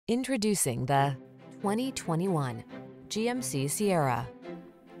Introducing the 2021 GMC Sierra.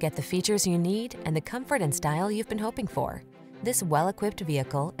 Get the features you need and the comfort and style you've been hoping for. This well-equipped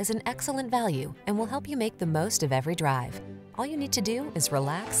vehicle is an excellent value and will help you make the most of every drive. All you need to do is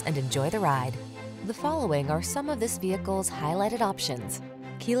relax and enjoy the ride. The following are some of this vehicle's highlighted options: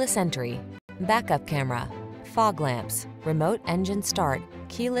 keyless entry, backup camera, fog lamps, remote engine start,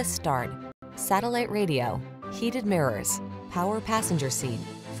 keyless start, satellite radio, heated mirrors, power passenger seat,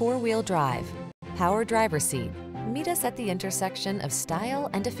 four-wheel drive, power driver's seat. Meet us at the intersection of style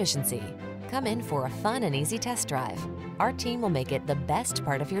and efficiency. Come in for a fun and easy test drive. Our team will make it the best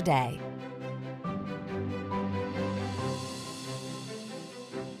part of your day.